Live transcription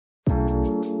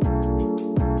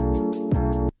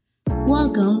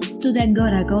Welcome to the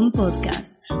Agoracom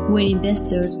podcast, where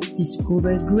investors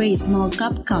discover great small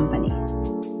cap companies.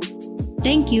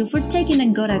 Thank you for taking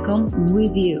Agoracom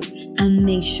with you, and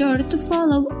make sure to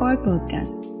follow our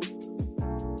podcast.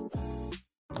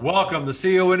 Welcome to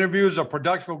CEO Interviews, a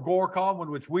production of Agoracom,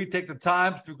 in which we take the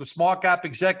time to speak with small cap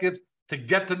executives to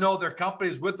get to know their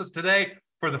companies. With us today,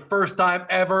 for the first time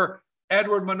ever,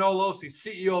 Edward Manolos, he's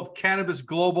CEO of Cannabis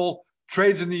Global,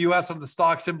 trades in the U.S. on the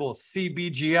stock symbol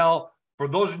CBGL. For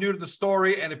those new to the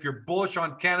story, and if you're bullish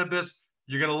on cannabis,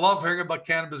 you're going to love hearing about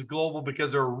Cannabis Global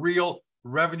because they're a real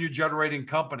revenue-generating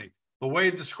company. The way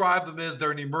to describe them is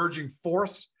they're an emerging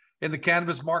force in the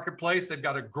cannabis marketplace. They've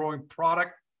got a growing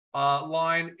product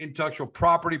line, intellectual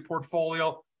property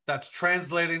portfolio that's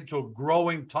translating to a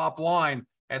growing top line.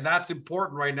 And that's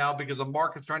important right now because the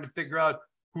market's trying to figure out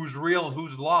who's real and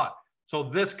who's not. So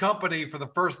this company, for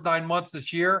the first 9 months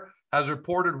this year, has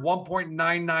reported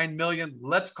 1.99 million,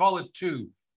 let's call it $2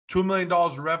 million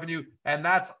in revenue, and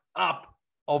that's up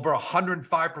over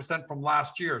 105% from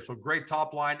last year. So great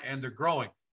top line, and they're growing.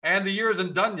 And the year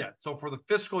isn't done yet. So for the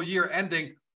fiscal year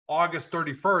ending August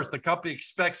 31st, the company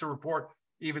expects to report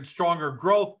even stronger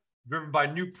growth driven by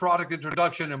new product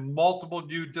introduction and multiple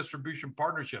new distribution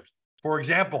partnerships. For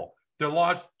example, they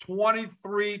launched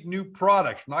 23 new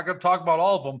products. I'm not going to talk about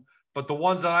all of them, but the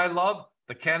ones that I love,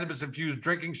 the cannabis-infused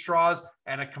drinking straws,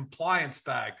 and a compliance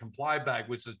bag, Comply Bag,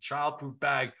 which is a child-proof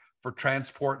bag for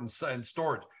transport and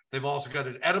storage. They've also got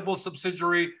an edible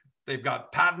subsidiary. They've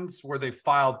got patents where they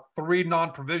filed 3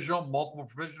 non-provisional, multiple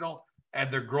provisional,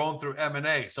 and they're growing through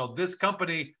M&A. So this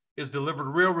company is delivered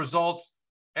real results.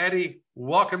 Eddie,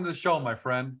 welcome to the show, my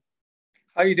friend.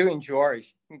 How are you doing,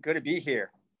 George? Good to be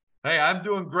here. Hey, I'm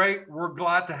doing great. We're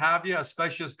glad to have you,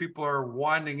 especially as people are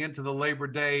winding into the Labor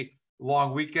Day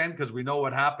long weekend, because we know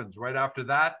what happens right after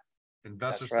that.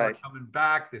 Investors start coming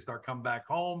back. They start coming back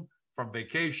home from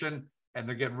vacation, and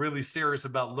they're getting really serious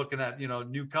about looking at,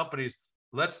 new companies.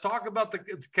 Let's talk about the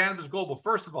Cannabis Global.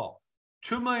 First of all,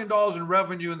 $2 million in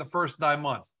revenue in the first 9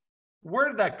 months. Where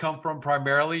did that come from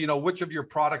primarily? Which of your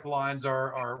product lines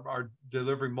are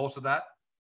delivering most of that?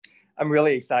 I'm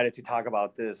really excited to talk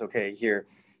about this, here.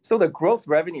 So the growth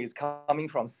revenue is coming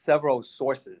from several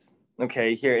sources.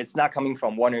 Here, it's not coming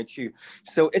from one or two.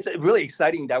 So it's really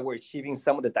exciting that we're achieving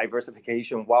some of the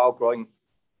diversification while growing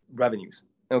revenues.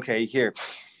 Here.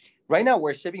 Right now,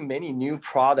 we're shipping many new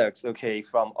products,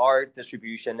 from our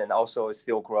distribution, and also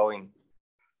still growing.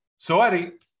 So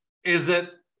Eddie, is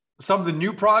it some of the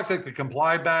new products like the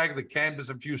Comply Bag, the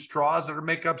cannabis-infused straws that are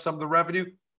making up some of the revenue?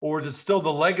 Or is it still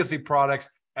the legacy products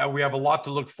and we have a lot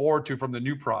to look forward to from the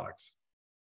new products?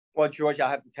 Well, George, I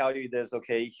have to tell you this,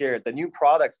 here. The new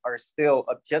products are still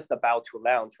just about to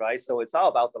launch, right? So it's all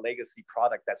about the legacy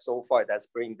product that so far that's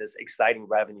bringing this exciting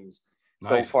revenues. Nice.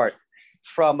 So far.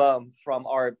 From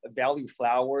our value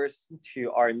flowers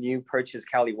to our new purchase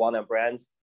Caliwana brands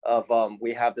of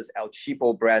we have this El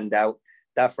Cheapo brand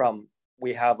that from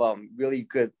we have really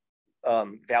good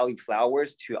value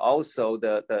flowers to also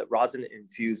the rosin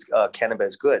infused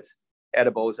cannabis goods,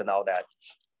 edibles and all that.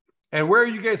 And where are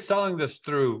you guys selling this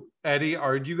through, Eddie?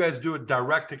 Are you guys do it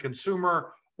direct to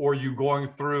consumer, or are you going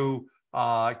through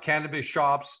cannabis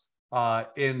shops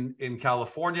in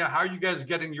California? How are you guys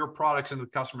getting your products into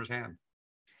the customer's hand?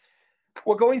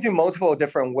 We're going through multiple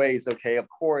different ways. Of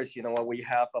course, we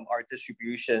have our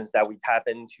distributions that we tap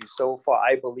into. So far,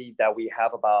 I believe that we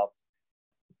have about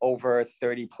over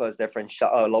 30 plus different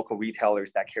local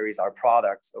retailers that carries our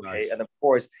products. Nice. And of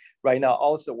course, right now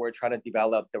also we're trying to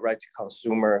develop direct to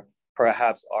consumer,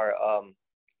 perhaps our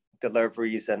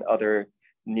deliveries and other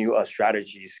new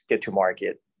strategies get to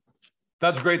market.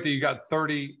 That's great that you got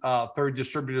 30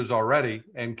 distributors already,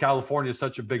 and California is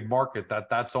such a big market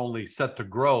that's only set to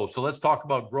grow. So let's talk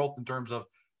about growth in terms of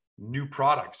new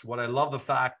products. What I love the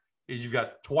fact is you've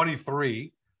got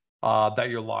 23 that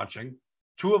you're launching.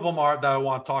 2 of them are that I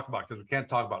want to talk about because we can't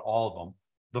talk about all of them.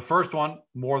 The first one,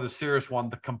 more the serious one,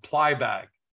 the Comply Bag.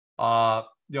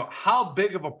 How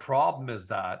big of a problem is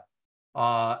that?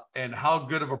 And how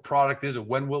good of a product is it?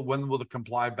 When will the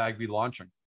Comply Bag be launching?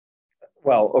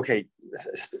 Well,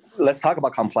 let's talk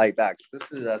about Comply Bag.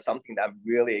 This is something that I'm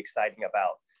really excited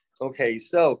about.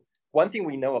 So one thing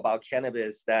we know about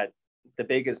cannabis that the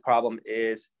biggest problem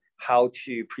is how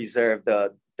to preserve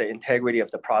the integrity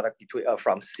of the product between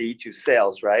from seed to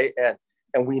sales, right?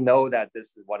 And we know that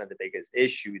this is one of the biggest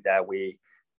issues that we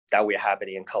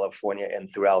happening in California and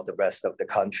throughout the rest of the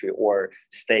country or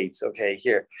states.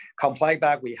 Here, Comply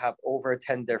Bag, we have over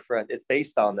 10 different. It's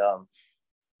based on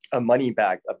a money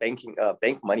bag, a bank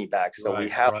money bag. So we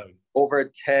have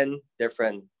over 10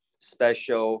 different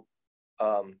special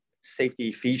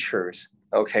safety features,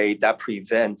 okay, that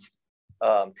prevents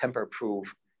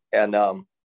tamper-proof and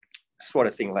sort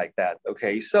of thing like that.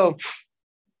 Okay, so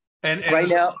and right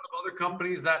now, a lot of other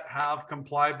companies that have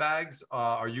comply bags.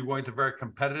 Are you going to very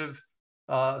competitive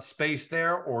space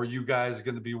there, or are you guys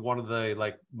going to be one of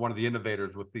the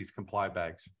innovators with these comply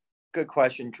bags? Good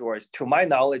question, George. To my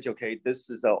knowledge, okay, this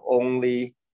is the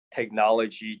only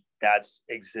technology that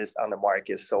exists on the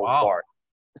market so far.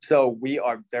 So we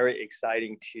are very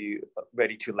exciting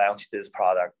ready to launch this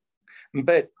product.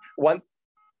 But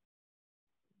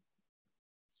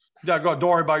yeah, go. Don't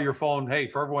worry about your phone. Hey,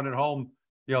 for everyone at home,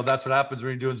 that's what happens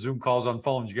when you're doing Zoom calls on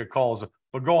phones. You get calls.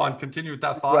 But go on, continue with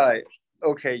that thought. Right.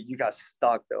 Okay, you got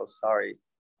stuck though. Sorry,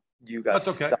 you got. That's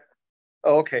okay. Stuck.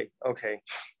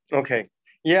 Okay.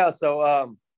 Yeah.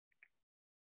 So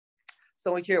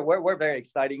here we're very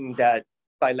exciting that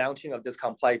by launching of this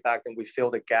comply bag, then we fill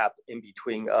the gap in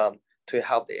between to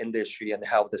help the industry and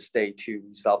help the state to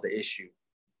resolve the issue.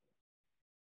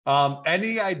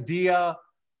 Any idea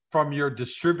from your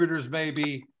distributors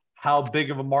maybe how big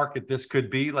of a market this could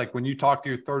be? Like when you talk to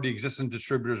your 30 existing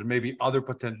distributors, maybe other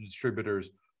potential distributors,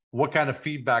 what kind of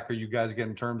feedback are you guys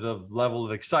getting in terms of level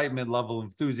of excitement, level of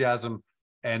enthusiasm,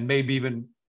 and maybe even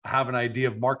have an idea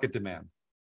of market demand?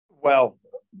 Well,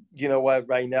 you know what,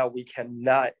 right now we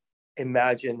cannot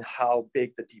imagine how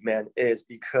big the demand is,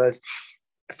 because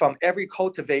from every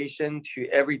cultivation to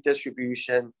every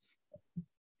distribution,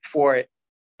 for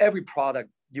every product,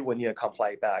 you will need a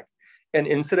comply bag. And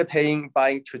instead of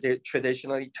buying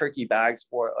traditionally turkey bags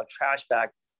or a trash bag,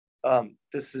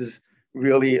 this is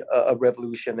really a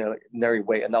revolutionary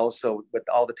way. And also with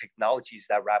all the technologies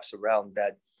that wraps around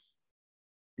that,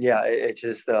 yeah,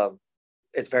 it's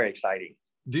very exciting.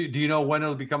 Do you know when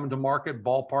it'll be coming to market?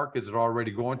 Ballpark, is it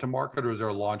already going to market, or is there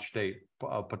a launch date,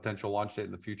 a potential launch date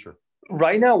in the future?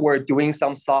 Right now, we're doing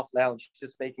some soft launch,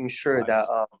 just making sure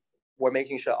that we're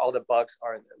making sure all the bugs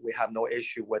we have no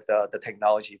issue with the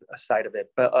technology side of it.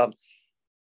 But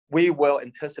we will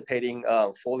anticipating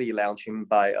fully launching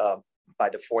by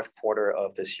the fourth quarter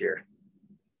of this year.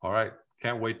 All right.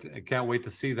 Can't wait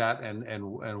to see that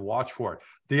and watch for it.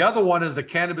 The other one is the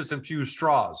cannabis infused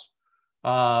straws.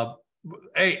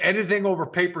 Hey, anything over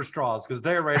paper straws, because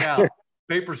there right now,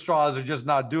 paper straws are just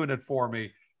not doing it for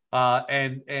me.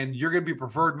 And you're going to be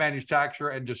preferred manufacturer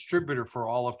and distributor for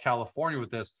all of California with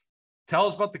this. Tell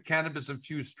us about the cannabis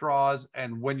infused straws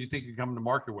and when you think you come to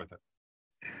market with it.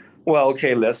 Well,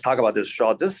 okay, let's talk about this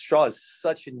straw. This straw is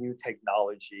such a new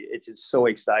technology. It is so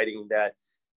exciting that,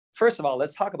 first of all,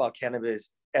 let's talk about cannabis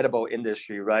edible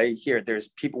industry, right? Here, there's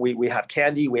people, we have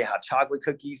candy, we have chocolate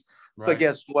cookies, right. But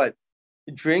guess what?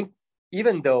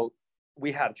 Even though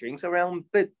we have drinks around,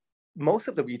 but most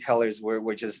of the retailers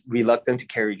were just reluctant to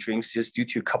carry drinks just due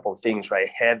to a couple of things, right?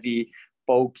 Heavy,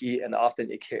 bulky, and often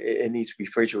it needs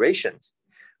refrigerations.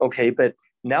 Okay, but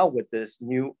now with this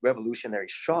new revolutionary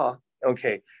straw,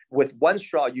 okay, with one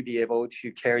straw, you'll be able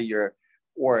to carry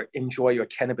or enjoy your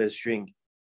cannabis drink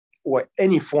or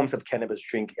any forms of cannabis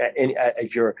drink at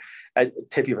the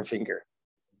tip of your finger.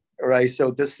 All right,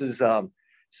 so this is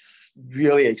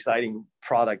really exciting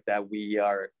product that we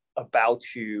are about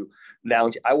to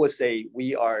launch. I would say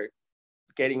we are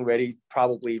getting ready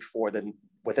probably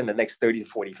within the next 30 to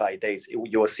 45 days,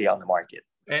 you'll see on the market.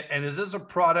 And is this a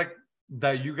product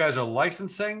that you guys are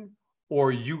licensing,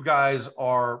 or you guys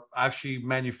are actually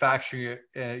manufacturing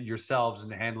it yourselves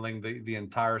and handling the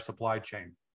entire supply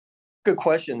chain? Good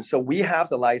question. So we have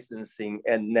the licensing,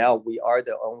 and now we are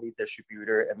the only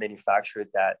distributor and manufacturer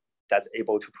that's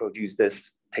able to produce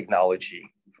this technology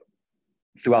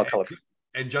throughout California.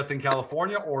 And just in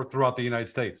California or throughout the United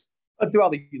States?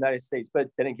 Throughout the United States. But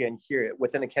then again, here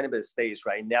within the cannabis states,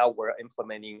 right now we're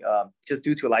implementing just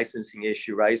due to a licensing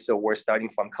issue, right? So we're starting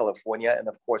from California, and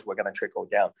of course we're going to trickle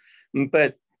down.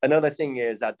 But another thing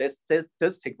is that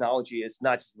this technology is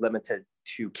not just limited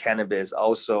to cannabis.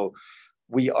 Also,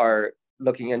 we are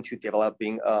looking into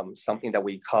developing something that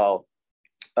we call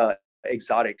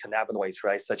exotic cannabinoids,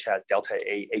 right? Such as Delta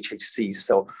 8 HHC.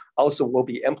 So also we'll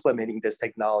be implementing this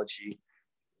technology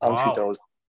onto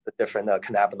the different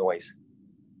cannabinoids.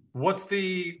 What's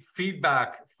the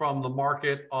feedback from the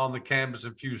market on the cannabis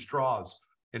infused straws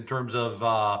in terms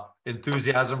of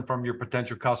enthusiasm from your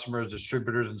potential customers,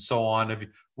 distributors, and so on?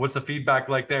 What's the feedback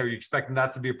like there? Are you expecting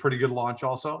that to be a pretty good launch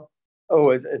also? Oh,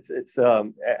 it's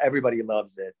everybody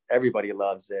loves it. Everybody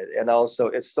loves it. And also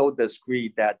it's so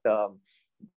discreet that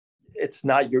it's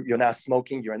not, you're not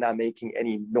smoking, you're not making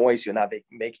any noise, you're not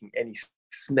making any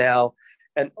smell,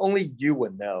 and only you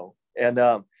would know. And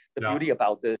the beauty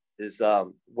about this is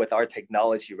with our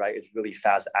technology, right? It's really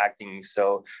fast acting.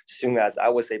 So soon as I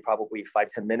would say probably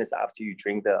 5-10 minutes after you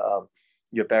drink the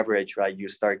your beverage, right, you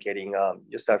start getting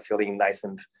you start feeling nice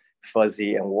and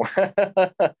fuzzy and warm.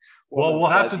 Well, we'll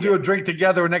have to do a drink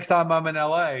together next time I'm in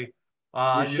LA.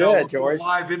 You should, George. A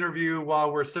live interview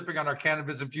while we're sipping on our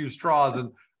cannabis infused straws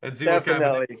and see Definitely.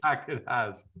 what kind of impact it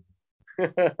has.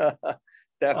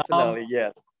 Definitely,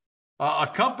 yes. A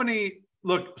company,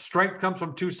 look, strength comes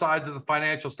from two sides of the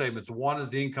financial statements. One is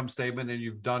the income statement, and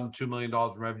you've done $2 million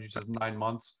in revenue just in 9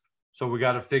 months. So we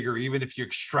got to figure, even if you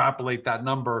extrapolate that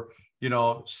number,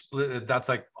 split, that's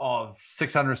like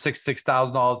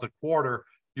 $666,000 a quarter.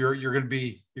 You're going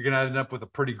to end up with a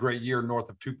pretty great year north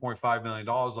of $2.5 million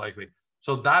likely.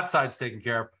 So that side's taken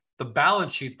care of. The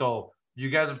balance sheet, though, you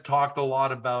guys have talked a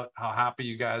lot about how happy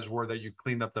you guys were that you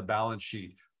cleaned up the balance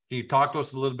sheet. Can you talk to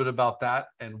us a little bit about that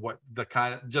and what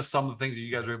just some of the things that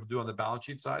you guys were able to do on the balance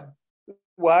sheet side?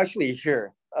 Well, actually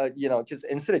here, just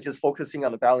instead of just focusing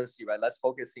on the balance sheet, right, let's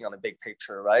focusing on the big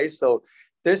picture, right? So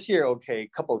this year, okay, a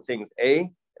couple of things.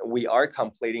 We are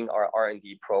completing our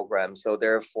R&D program. So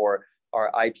therefore,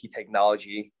 our IP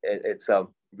technology, it's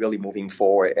really moving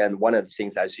forward. And one of the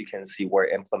things, as you can see, we're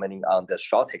implementing on the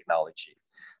straw technology.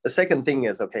 The second thing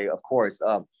is, okay, of course,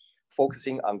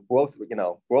 focusing on growth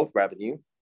revenue.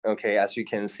 Okay, as you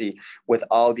can see, with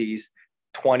all these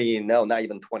 20, no, not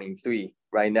even 23.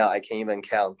 Right now, I can even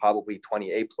count probably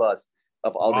 28 plus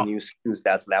of all the new SKUs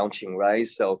that's launching, right?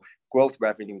 So growth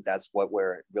revenue, that's what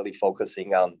we're really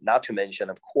focusing on. Not to mention,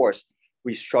 of course,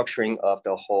 restructuring of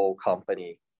the whole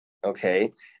company, okay?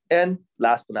 And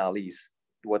last but not least,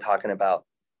 we're talking about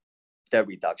debt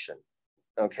reduction,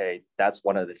 okay? That's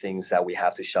one of the things that we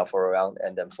have to shuffle around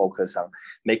and then focus on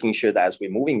making sure that as we're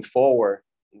moving forward,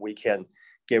 we can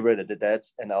get rid of the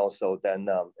debts, and also then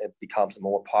it becomes a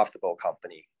more profitable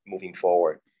company moving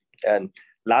forward. And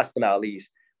last but not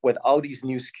least, with all these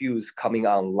new SKUs coming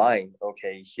online,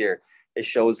 okay, here, it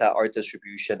shows that our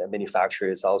distribution and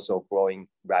manufacture is also growing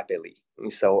rapidly.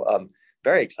 And so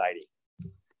very exciting.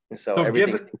 And so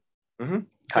everything.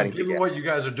 Given what you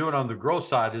guys are doing on the growth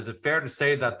side, is it fair to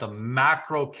say that the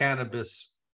macro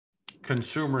cannabis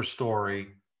consumer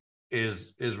story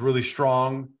is really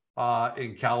strong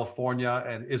in California,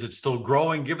 and is it still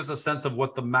growing? Give us a sense of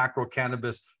what the macro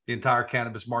cannabis, the entire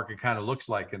cannabis market kind of looks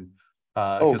like. And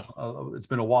it's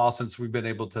been a while since we've been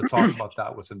able to talk about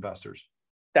that with investors.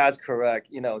 That's correct.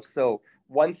 So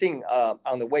one thing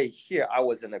on the way here, I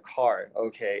was in the car,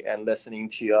 okay, and listening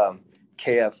to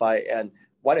KFI. And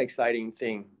one exciting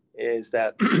thing is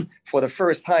that for the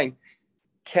first time,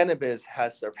 cannabis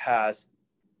has surpassed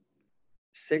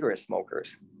cigarette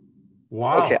smokers.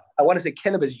 Wow. Okay, I want to say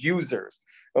cannabis users,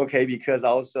 okay, because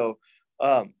also,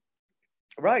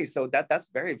 right, so that's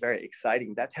very, very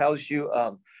exciting. That tells you,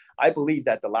 I believe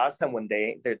that the last time when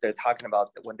they're talking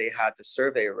about when they had the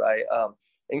survey, right,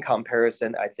 in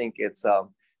comparison, I think it's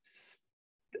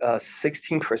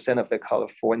 16% of the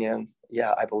Californians,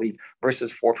 yeah, I believe,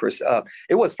 versus 4%.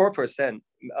 It was 4%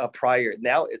 prior.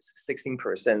 Now it's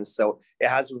 16%. So it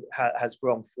has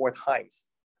grown 4 times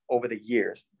over the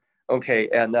years. Okay,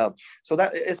 and so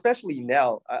that especially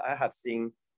now, I have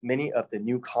seen many of the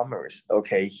newcomers.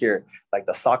 Okay, here like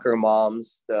the soccer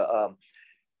moms, the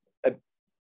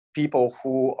people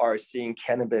who are seeing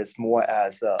cannabis more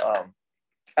as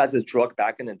a drug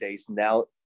back in the days. Now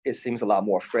it seems a lot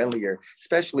more friendlier,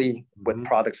 especially with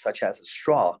products such as a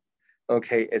straw.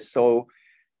 Okay, it's so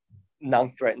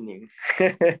non-threatening.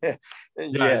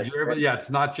 Yes. It's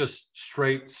not just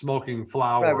straight smoking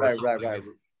flower. Right.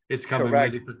 It's coming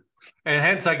and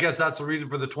hence, I guess that's the reason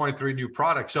for the 23 new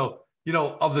products. So,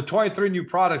 of the 23 new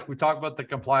products, we talked about the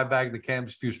Comply bag, the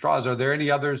cannabis infused straws. Are there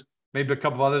any others, maybe a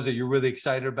couple of others that you're really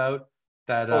excited about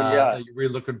that you're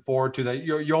really looking forward to, that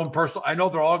your own personal, I know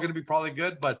they're all going to be probably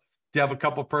good, but do you have a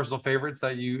couple of personal favorites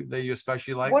that you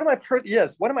especially like? One of my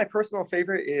personal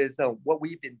favorite is what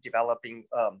we've been developing,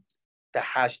 the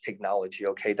hash technology,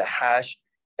 okay, the hash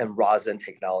and rosin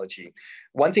technology.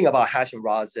 One thing about hash and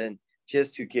rosin,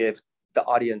 just to give the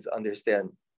audience understand,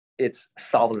 it's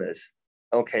solventless,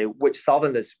 okay,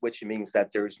 which means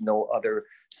that there's no other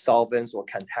solvents or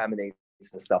contaminants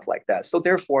and stuff like that. So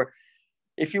therefore,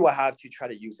 if you will have to try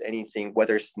to use anything,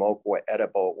 whether smoke or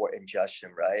edible or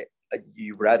ingestion, right,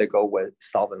 you rather go with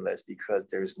solventless because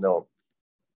there's no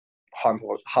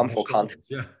harmful content.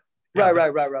 Yeah.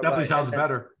 Right. Definitely sounds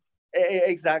better.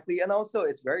 Exactly, and also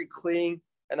it's very clean.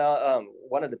 And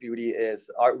one of the beauty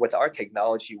is with our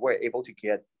technology, we're able to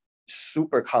get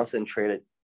super concentrated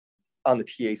on the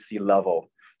THC level.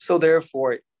 So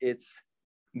therefore, it's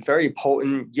very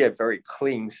potent yet very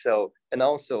clean. So, and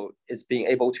also it's being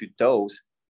able to dose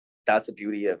that's the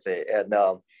beauty of it. And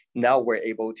now we're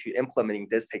able to implementing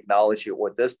this technology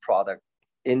or this product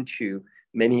into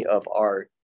many of our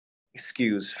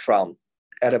SKUs, from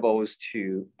edibles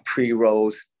to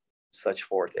pre-rolls, such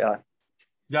forth. Yeah.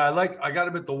 Yeah, I got to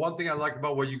admit, the one thing I like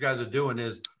about what you guys are doing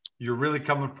is you're really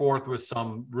coming forth with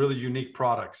some really unique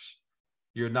products.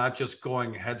 You're not just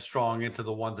going headstrong into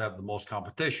the ones that have the most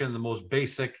competition, the most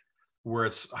basic, where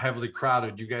it's heavily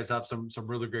crowded. You guys have some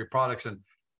really great products.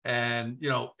 And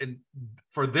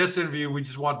for this interview, we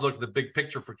just wanted to look at the big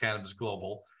picture for Cannabis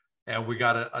Global. And we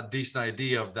got a decent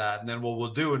idea of that. And then what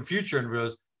we'll do in future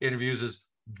interviews is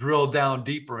drill down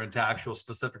deeper into actual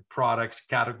specific products,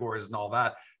 categories, and all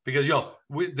that. Because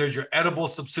there's your edible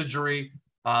subsidiary,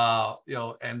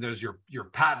 and there's your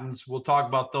patents. We'll talk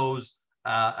about those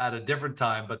at a different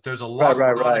time. But there's a lot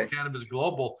of Cannabis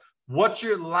Global. What's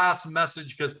your last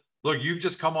message? Because look, you've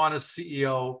just come on as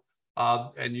CEO,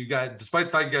 and you guys, despite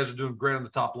the fact you guys are doing great on the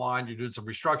top line, you're doing some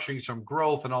restructuring, some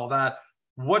growth, and all that.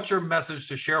 What's your message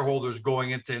to shareholders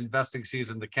going into investing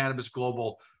season, the Cannabis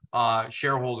Global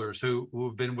shareholders who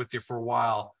have been with you for a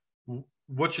while?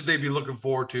 What should they be looking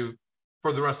forward to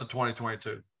for the rest of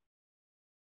 2022?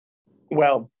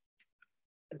 Well,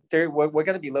 we're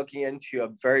going to be looking into a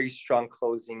very strong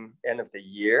closing end of the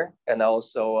year. And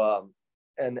also,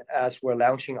 and as we're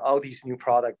launching all these new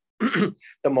products,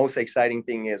 the most exciting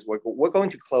thing is we're going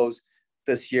to close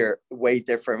this year way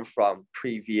different from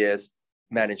previous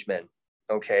management.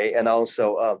 Okay. And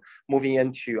also moving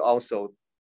into also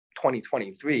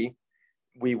 2023,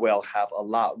 we will have a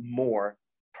lot more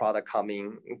product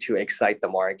coming to excite the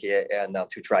market and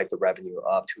to drive the revenue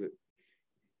up to.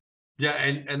 Yeah,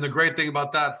 and the great thing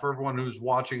about that for everyone who's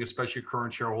watching, especially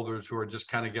current shareholders who are just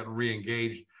kind of getting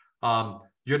re-engaged,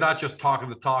 you're not just talking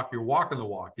the talk, you're walking the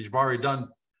walk. You've already done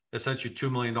essentially $2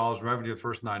 million in revenue the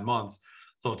first 9 months.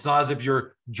 So it's not as if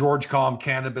you're George Calm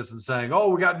Cannabis and saying, oh,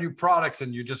 we got new products,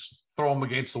 and you just throw them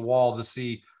against the wall to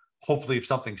see, hopefully, if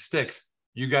something sticks.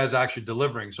 You guys are actually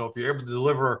delivering. So if you're able to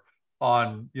deliver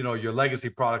on your legacy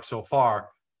products so far,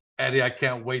 Eddie, I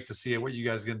can't wait to see what you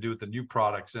guys are going to do with the new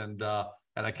products, and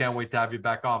I can't wait to have you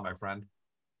back on, my friend.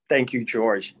 Thank you,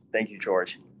 George.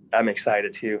 I'm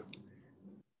excited too.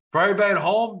 For everybody at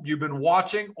home, you've been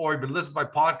watching or you've been listening to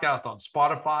my podcast on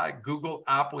Spotify, Google,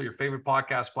 Apple, your favorite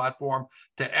podcast platform,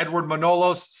 to Edward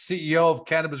Manolos, CEO of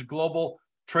Cannabis Global,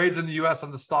 trades in the U.S.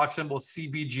 on the stock symbol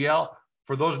CBGL.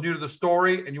 For those new to the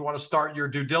story and you want to start your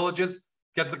due diligence,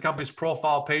 get to the company's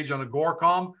profile page on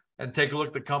Agoracom and take a look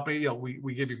at the company.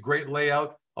 We give you a great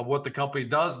layout of what the company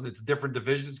does and its different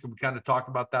divisions. We kind of talk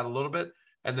about that a little bit.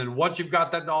 And then once you've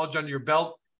got that knowledge under your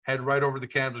belt, head right over to the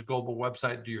Cannabis Global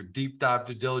website, do your deep dive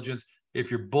due diligence. If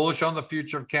you're bullish on the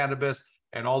future of cannabis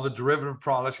and all the derivative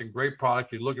products and great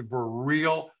product, you're looking for a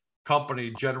real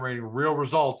company generating real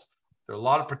results. There are a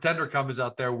lot of pretender companies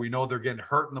out there. We know they're getting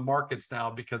hurt in the markets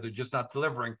now because they're just not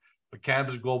delivering, but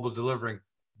Cannabis Global is delivering.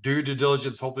 Do due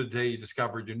diligence. Hopefully today you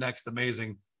discovered your next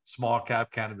amazing small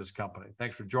cap cannabis company.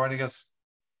 Thanks for joining us.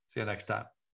 See you next time.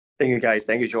 Thank you, guys.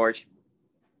 Thank you, George.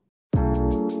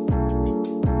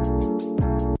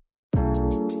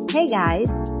 Hey guys,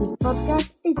 this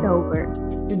podcast is over.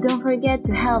 But don't forget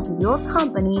to help your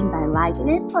company by liking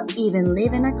it or even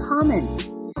leaving a comment.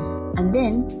 And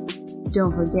then,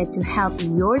 don't forget to help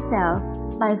yourself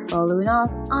by following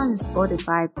us on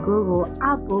Spotify, Google,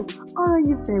 Apple, or on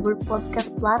your favorite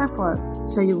podcast platform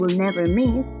so you will never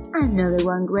miss another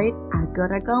one great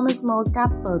Agoracom Small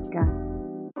Cap podcast.